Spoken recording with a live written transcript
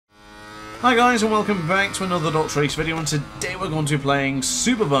Hi guys, and welcome back to another DrAce video, and today we're going to be playing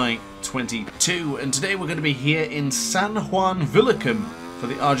Superbike 22, and today we're going to be here in San Juan Villicum for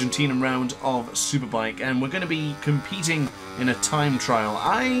the Argentinian round of Superbike, and we're going to be competing in a time trial.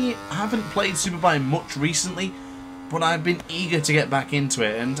 I haven't played Superbike much recently, but I've been eager to get back into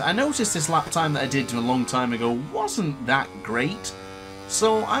it, and I noticed this lap time that I did a long time ago wasn't that great,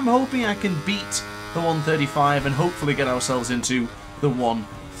 so I'm hoping I can beat the 135 and hopefully get ourselves into the 134s.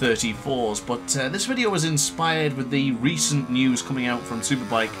 But this video was inspired with the recent news coming out from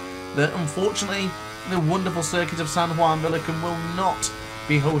Superbike that unfortunately the wonderful circuit of San Juan Villicum will not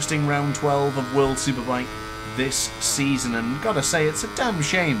be hosting round 12 of World Superbike this season, and gotta say, it's a damn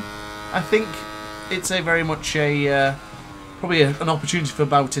shame. I think it's a very much a probably an opportunity for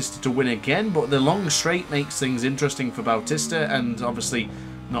Bautista to win again, but the long straight makes things interesting for Bautista and obviously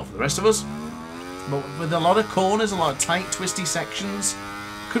not for the rest of us. But with a lot of corners, a lot of tight, twisty sections,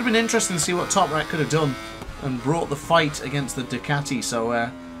 could have been interesting to see what Toprak could have done and brought the fight against the Ducati.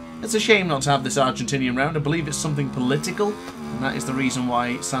 So it's a shame not to have this Argentinian round. I believe it's something political, and that is the reason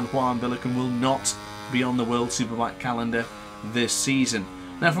why San Juan Villicum will not be on the World Superbike calendar this season.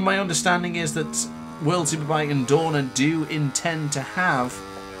 Now, from my understanding is that World Superbike and Dorna do intend to have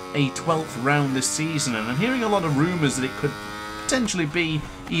a 12th round this season, and I'm hearing a lot of rumours that it could potentially be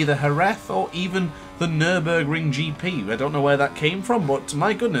either Jerez or even the Nürburgring GP. I don't know where that came from, but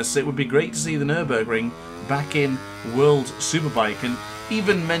my goodness, it would be great to see the Nürburgring back in World Superbike, and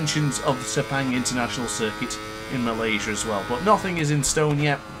even mentions of the Sepang International Circuit in Malaysia as well. But nothing is in stone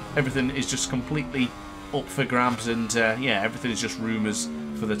yet. Everything is just completely up for grabs, and yeah, everything is just rumours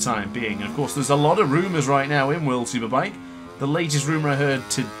for the time being. And of course, there's a lot of rumours right now in World Superbike. The latest rumour I heard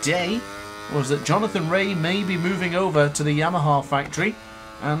today was that Jonathan Rea may be moving over to the Yamaha factory,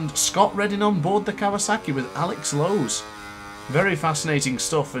 and Scott Redding on board the Kawasaki with Alex Lowe's. Very fascinating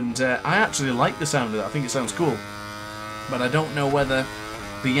stuff, and I actually like the sound of that. I think it sounds cool. But I don't know whether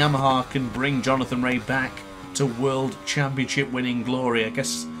the Yamaha can bring Jonathan Rea back to World Championship winning glory. I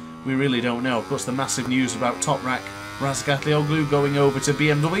guess we really don't know. Of course, the massive news about Toprak Razgatlioglu going over to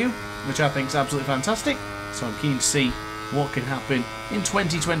BMW, which I think is absolutely fantastic. So I'm keen to see what can happen in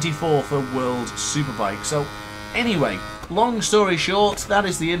 2024 for World Superbike. So anyway, long story short, that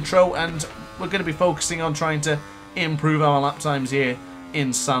is the intro, and we're going to be focusing on trying to improve our lap times here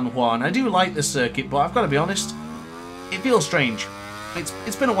in San Juan. I do like this circuit, but I've got to be honest, it feels strange.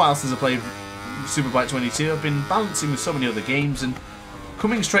 It's been a while since I played Superbike 22. I've been balancing with so many other games, and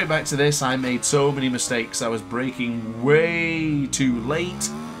coming straight back to this, I made so many mistakes. I was braking way too late,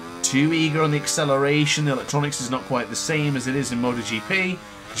 too eager on the acceleration. The electronics is not quite the same as it is in MotoGP.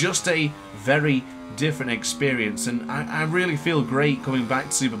 Just a very different experience, and I really feel great coming back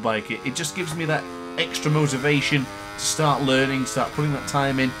to Superbike. It just gives me that extra motivation to start learning, start putting that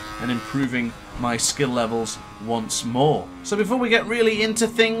time in and improving my skill levels once more. So before we get really into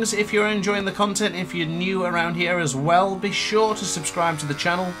things, if you're enjoying the content, if you're new around here as well, be sure to subscribe to the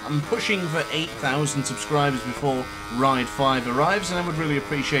channel. I'm pushing for 8,000 subscribers before Ride 5 arrives, and I would really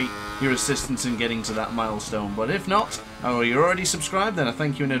appreciate your assistance in getting to that milestone. But if not, or you're already subscribed, then I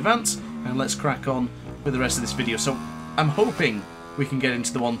thank you in advance, and let's crack on with the rest of this video. So I'm hoping we can get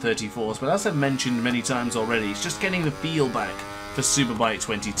into the 134s, but as I've mentioned many times already, it's just getting the feel back for Superbike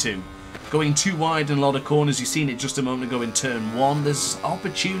 22. Going too wide in a lot of corners, you've seen it just a moment ago in turn 1, there's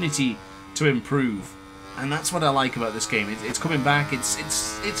opportunity to improve. And that's what I like about this game. It's coming back,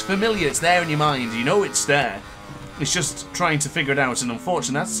 it's familiar, it's there in your mind, you know it's there. It's just trying to figure it out, and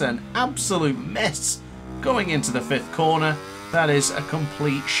unfortunately that's an absolute mess going into the 5th corner. That is a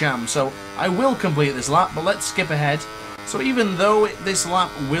complete sham. So I will complete this lap, but let's skip ahead. So even though this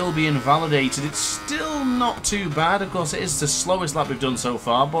lap will be invalidated, it's still not too bad. Of course, it is the slowest lap we've done so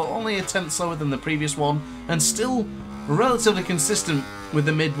far, but only a tenth slower than the previous one, and still relatively consistent with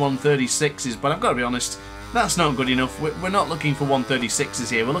the mid 136s. But I've got to be honest, that's not good enough. We're not looking for 136s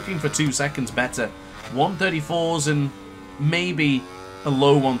here. We're looking for 2 seconds better. 134s and maybe a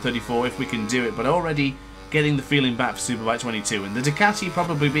low 134 if we can do it, but already getting the feeling back for Superbike 22, and the Ducati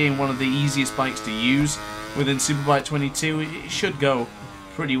probably being one of the easiest bikes to use within Superbike 22, it should go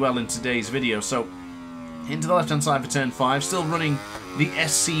pretty well in today's video. So into the left hand side for turn 5, still running the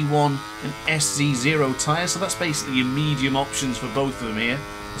SC1 and SC0 tyres, so that's basically your medium options for both of them here,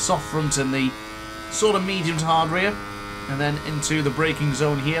 the soft front and the sort of medium to hard rear. And then into the braking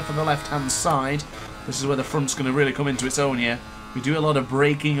zone here for the left hand side. This is where the front's going to really come into its own here. We do a lot of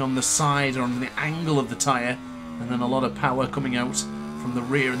braking on the side or on the angle of the tyre, and then a lot of power coming out from the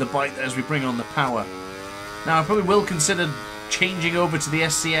rear of the bike as we bring on the power. Now I probably will consider changing over to the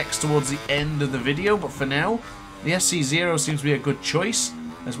SCX towards the end of the video, but for now the SC0 seems to be a good choice.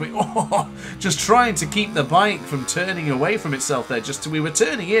 As we, just trying to keep the bike from turning away from itself there. We were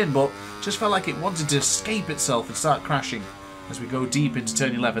turning in, but just felt like it wanted to escape itself and start crashing as we go deep into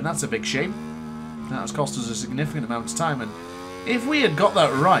turn 11. That's a big shame. That has cost us a significant amount of time, and if we had got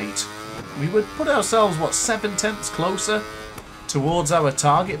that right, we would put ourselves, what, 7/10 closer towards our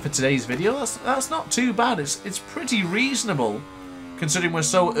target for today's video. That's not too bad. It's pretty reasonable, considering we're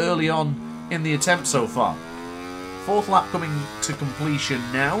so early on in the attempt so far. Fourth lap coming to completion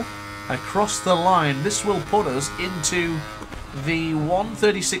now. Across the line, this will put us into the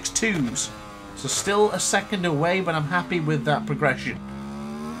 1:36.2s. So still a second away, but I'm happy with that progression.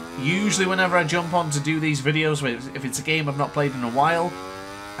 Usually whenever I jump on to do these videos, if it's a game I've not played in a while,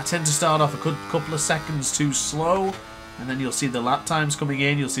 I tend to start off a good couple of seconds too slow, and then you'll see the lap times coming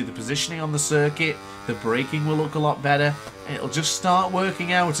in, you'll see the positioning on the circuit, the braking will look a lot better, and it'll just start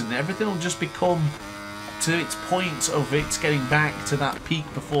working out, and everything will just become to its point of it's getting back to that peak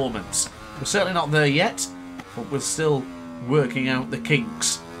performance. We're certainly not there yet, but we're still working out the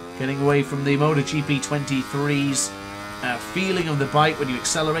kinks. Getting away from the MotoGP 23's feeling of the bike when you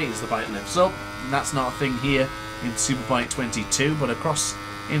accelerate as the bike lifts up. And that's not a thing here in Superbike 22, but across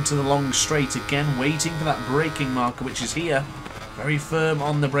into the long straight again, waiting for that braking marker, which is here. Very firm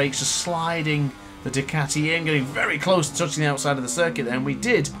on the brakes, just sliding the Ducati in, getting very close to touching the outside of the circuit, and we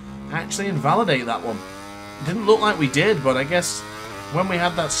did actually invalidate that one. It didn't look like we did, but I guess when we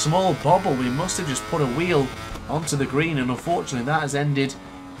had that small bobble, we must have just put a wheel onto the green, and unfortunately that has ended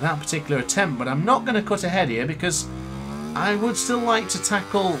that particular attempt. But I'm not going to cut ahead here because I would still like to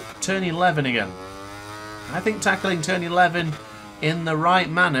tackle turn 11 again. I think tackling turn 11 in the right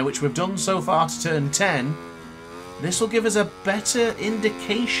manner, which we've done so far to turn 10, this will give us a better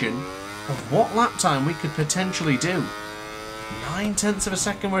indication of what lap time we could potentially do. 9/10 of a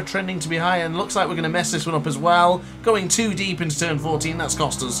second we're trending to be higher, and looks like we're going to mess this one up as well. Going too deep into turn 14, that's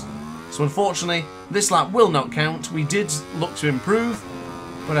cost us. So unfortunately, this lap will not count. We did look to improve,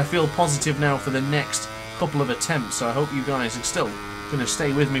 but I feel positive now for the next couple of attempts, so I hope you guys are still going to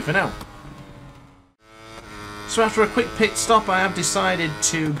stay with me for now. So after a quick pit stop, I have decided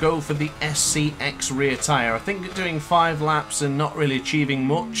to go for the SCX rear tyre. I think doing 5 laps and not really achieving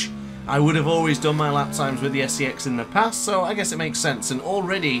much, I would have always done my lap times with the SCX in the past, so I guess it makes sense. And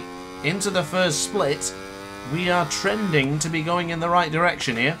already into the first split, we are trending to be going in the right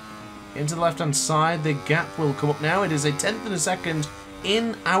direction here. Into the left-hand side, the gap will come up now. It is 1/10 of a second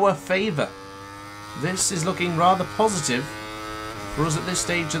in our favour. This is looking rather positive for us at this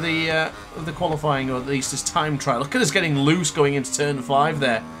stage of the qualifying, or at least this time trial. Look at us getting loose going into turn 5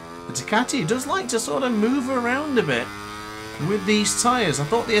 there. The Ducati does like to sort of move around a bit with these tyres. I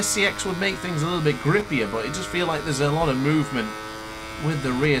thought the SCX would make things a little bit grippier, but it just feels like there's a lot of movement with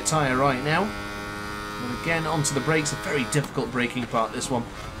the rear tyre right now. But again, onto the brakes, a very difficult braking part, this one.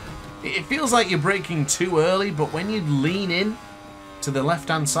 It feels like you're braking too early, but when you lean in to the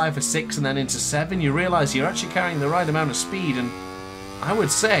left-hand side for 6 and then into 7, you realise you're actually carrying the right amount of speed, and I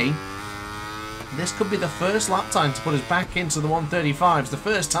would say this could be the first lap time to put us back into the 135s, the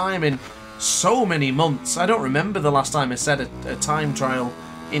first time in so many months. I don't remember the last time I set a time trial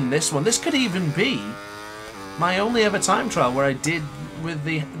in this one. This could even be my only ever time trial where I did with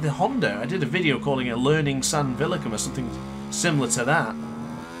the Honda. I did a video calling it Learning San Villicum or something similar to that.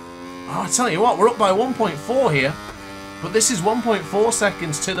 Oh, I tell you what, we're up by 1.4 here, but this is 1.4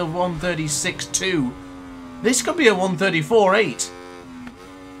 seconds to the 136.2. This could be a 134.8.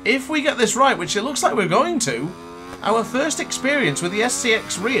 If we get this right, which it looks like we're going to, our first experience with the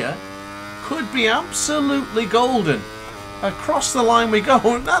SCX rear could be absolutely golden. Across the line we go,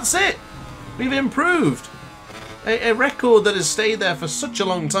 and that's it. We've improved. A record that has stayed there for such a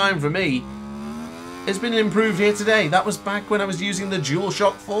long time for me has been improved here today. That was back when I was using the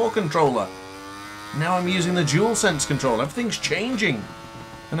DualShock 4 controller. Now I'm using the DualSense controller. Everything's changing.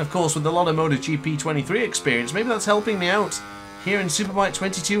 And of course, with a lot of MotoGP 23 experience, maybe that's helping me out here in Superbike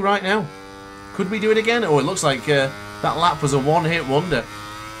 22 right now. Could we do it again? Oh, it looks like that lap was a one-hit wonder.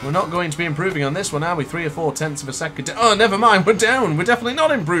 We're not going to be improving on this one, are we? 3 or 4/10 of a second. Oh, never mind. We're down. We're definitely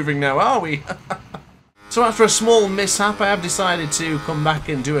not improving now, are we? So after a small mishap, I have decided to come back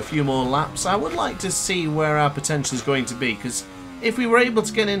and do a few more laps. I would like to see where our potential is going to be, because if we were able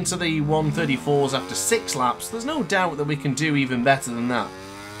to get into the 134s after 6 laps, there's no doubt that we can do even better than that.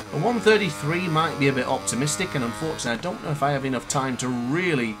 A 133 might be a bit optimistic, and unfortunately I don't know if I have enough time to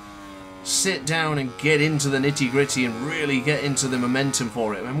really sit down and get into the nitty-gritty and really get into the momentum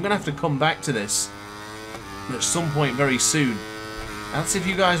for it. I'm going to have to come back to this at some point very soon. That's if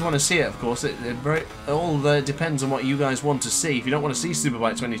you guys want to see it, of course. It all depends on what you guys want to see. If you don't want to see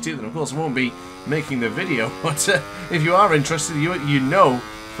Superbike 22, then of course I won't be making the video. But if you are interested, you know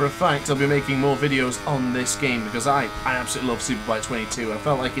for a fact I'll be making more videos on this game because I absolutely love Superbike 22. I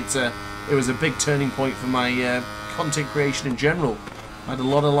felt like it was a big turning point for my content creation in general. I had a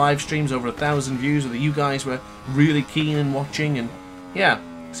lot of live streams, over 1,000 views, that you guys were really keen in watching, and yeah,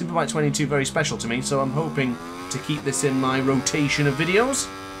 Superbike 22 very special to me, so I'm hoping to keep this in my rotation of videos.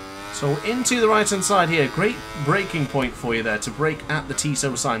 So into the right hand side here, great braking point for you there to brake at the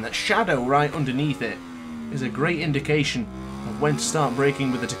TSO sign. That shadow right underneath it is a great indication of when to start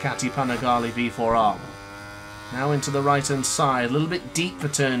braking with the Ducati Panigale V4R. Now into the right hand side, a little bit deep for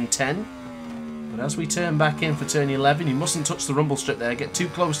turn 10, but as we turn back in for turn 11, you mustn't touch the rumble strip there, get too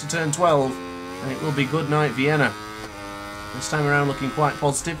close to turn 12 and it will be good night Vienna. This time around looking quite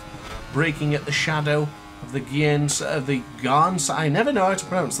positive, braking at the shadow of the Garn sign. I never know how to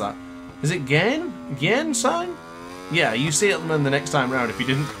pronounce that. Is it Gien sign? Yeah, you see it then the next time round if you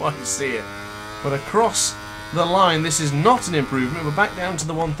didn't quite see it. But across the line, this is not an improvement. We're back down to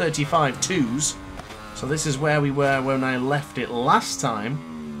the 135.2s. So this is where we were when I left it last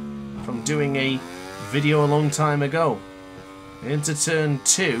time from doing a video a long time ago. Into turn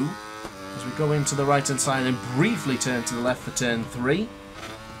 2 as we go into the right hand side and briefly turn to the left for turn 3.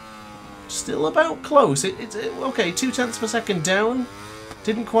 Still about close. Okay, 0.2 per second down.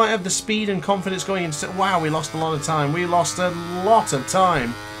 Didn't quite have the speed and confidence going into... Wow, we lost a lot of time. We lost a lot of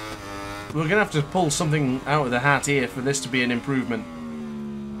time. We're going to have to pull something out of the hat here for this to be an improvement.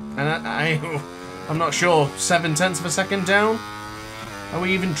 And I'm not sure. 0.7 of a second down? Are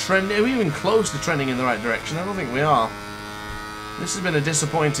we even trending? Are we even close to trending in the right direction? I don't think we are. This has been a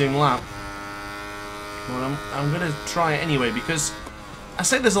disappointing lap. But I'm going to try it anyway because... I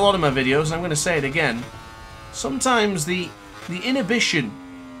say there's a lot in my videos, and I'm going to say it again. Sometimes the inhibition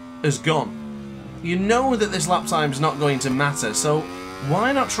is gone. You know that this lap time is not going to matter, so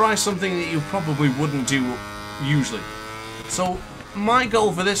why not try something that you probably wouldn't do usually? So my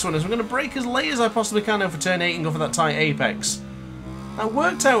goal for this one is I'm going to brake as late as I possibly can over turn 8 and go for that tight apex. That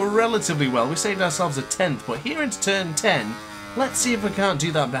worked out relatively well. We saved ourselves a 10th, but here into turn 10, let's see if we can't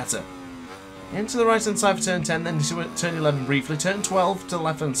do that better. Into the right hand side for turn 10, then to turn 11 briefly, turn 12 to the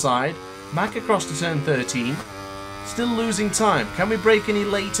left hand side, back across to turn 13, still losing time. Can we brake any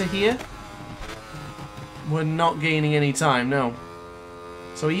later here? We're not gaining any time, no.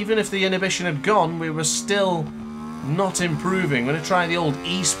 So even if the inhibition had gone, we were still not improving. We're going to try the old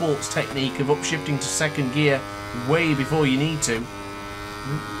esports technique of upshifting to second gear way before you need to.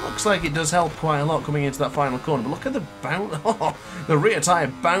 Looks like it does help quite a lot coming into that final corner, but look at the bounce. Oh, the rear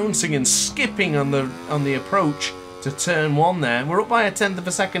tyre bouncing and skipping on the approach to turn 1 there. We're up by 1/10 of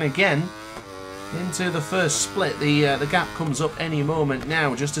a second again into the first split. The gap comes up any moment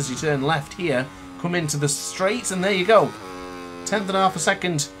now, just as you turn left here, come into the straight, and there you go. 1/10.5 of a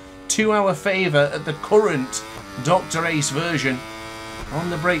second to our favour at the current DrAce version.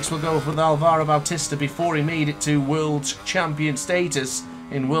 On the brakes we'll go with Alvaro Bautista before he made it to world champion status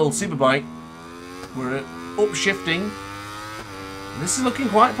in World Superbike. We're upshifting. This is looking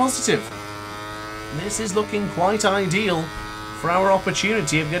quite positive. This is looking quite ideal for our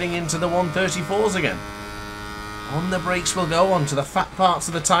opportunity of getting into the 134s again. On the brakes we'll go, onto the fat parts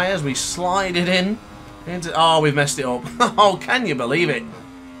of the tyres. We slide it in. Oh, we've messed it up. Oh, can you believe it?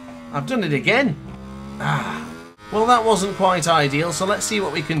 I've done it again. Well, that wasn't quite ideal, so let's see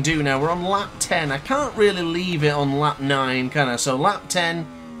what we can do now. We're on lap 10. I can't really leave it on lap 9, can I? So lap 10,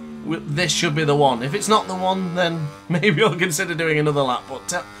 this should be the one. If it's not the one, then maybe I'll consider doing another lap.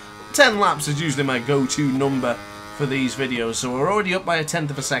 But 10 laps is usually my go-to number for these videos. So we're already up by 1/10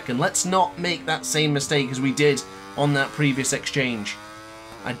 of a second. Let's not make that same mistake as we did on that previous exchange.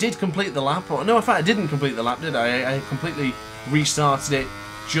 I did complete the lap. Or, no, in fact, I didn't complete the lap, did I? I completely restarted it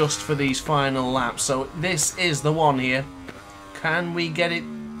just for these final laps. So this is the one here. Can we get it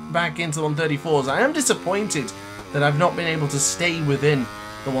back into the 134s? I am disappointed that I've not been able to stay within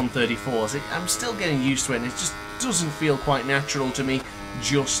the 134s. I'm still getting used to it, and it just doesn't feel quite natural to me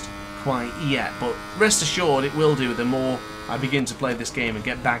just quite yet. But rest assured it will do the more I begin to play this game and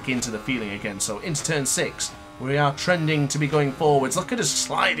get back into the feeling again. So into turn 6, we are trending to be going forwards. Look at us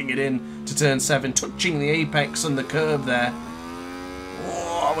sliding it in to turn 7, touching the apex and the curb there.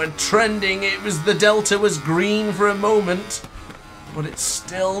 Oh, we're trending. The delta was green for a moment, but it's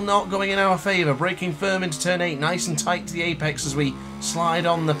still not going in our favour. Braking firm into turn 8, nice and tight to the apex as we slide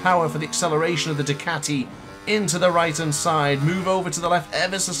on the power for the acceleration of the Ducati into the right hand side. Move over to the left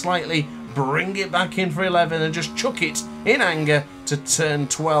ever so slightly, bring it back in for 11 and just chuck it in anger to turn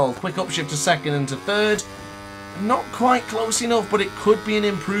 12. Quick upshift to second and to third. Not quite close enough, but it could be an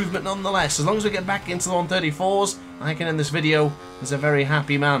improvement nonetheless. As long as we get back into the 134s, I can end this video as a very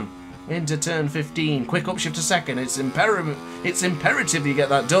happy man. into turn 15. Quick upshift to second. It's imperative you get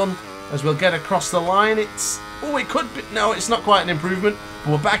that done, as we'll get across the line. Oh, it could be. No, it's not quite an improvement,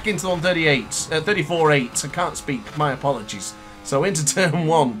 but we're back into 34.8. I can't speak. My apologies. So into turn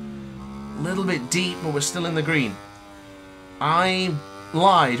 1. A little bit deep, but we're still in the green. I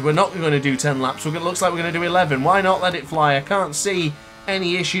lied. We're not going to do 10 laps. It looks like we're going to do 11. Why not let it fly? I can't see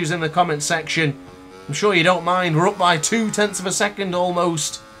any issues in the comment section. I'm sure you don't mind. We're up by 0.2 of a second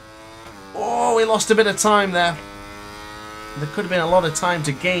almost. Oh, we lost a bit of time there. There could have been a lot of time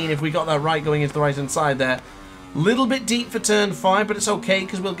to gain if we got that right going into the right-hand side there. Little bit deep for turn 5, but it's okay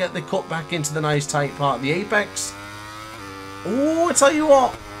because we'll get the cut back into the nice tight part of the apex. Oh, I tell you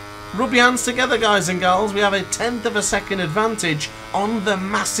what. Rub your hands together, guys and gals. We have a 1/10 of a second advantage on the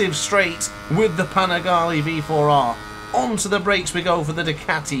massive straight with the Panigale V4R. Onto the brakes we go for the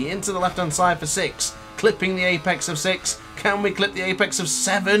Ducati. Into the left-hand side for 6. Clipping the apex of 6. Can we clip the apex of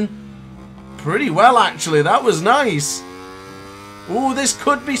 7? Pretty well, actually. That was nice. Oh, this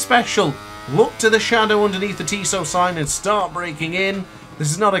could be special. Look to the shadow underneath the Tissot sign and start braking in.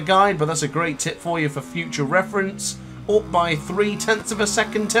 This is not a guide, but that's a great tip for you for future reference. Up by 0.3 of a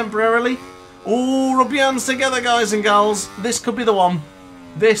second temporarily. Oh, rub your hands together, guys and gals. This could be the one.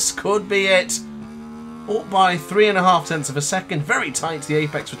 This could be it. Up by 3.5 of a second. Very tight to the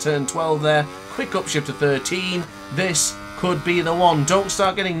apex for turn 12 there. Quick upshift to 13. This could be the one. Don't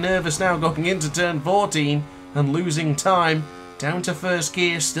start getting nervous now going into turn 14 and losing time. Down to first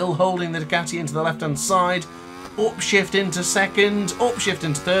gear, still holding the Ducati into the left-hand side. Upshift into second, upshift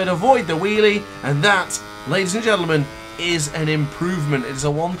into third, avoid the wheelie, and that, ladies and gentlemen, is an improvement. It is a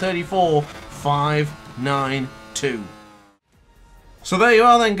 1:34.592. So there you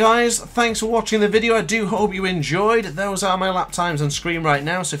are then, guys. Thanks for watching the video. I do hope you enjoyed. Those are my lap times on screen right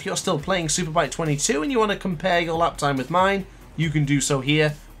now, so if you're still playing Superbike 22 and you want to compare your lap time with mine, you can do so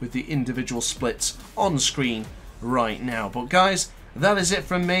here with the individual splits on screen right now. But guys, that is it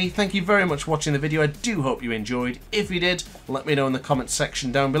from me. Thank you very much for watching the video. I do hope you enjoyed. If you did, let me know in the comments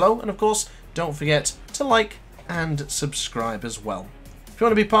section down below, and of course don't forget to like and subscribe as well. If you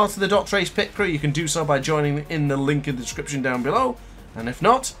want to be part of the DrAce pit crew, you can do so by joining in the link in the description down below, and if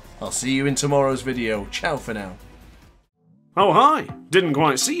not, I'll see you in tomorrow's video. Ciao for now. Oh hi, didn't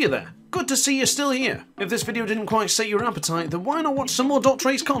quite see you there. Good to see you're still here. If this video didn't quite set your appetite, then why not watch some more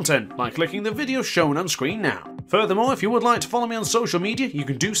DrAce content by clicking the video shown on screen now. Furthermore, if you would like to follow me on social media, you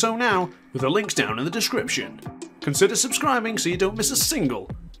can do so now with the links down in the description. Consider subscribing so you don't miss a single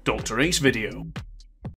DrAce video.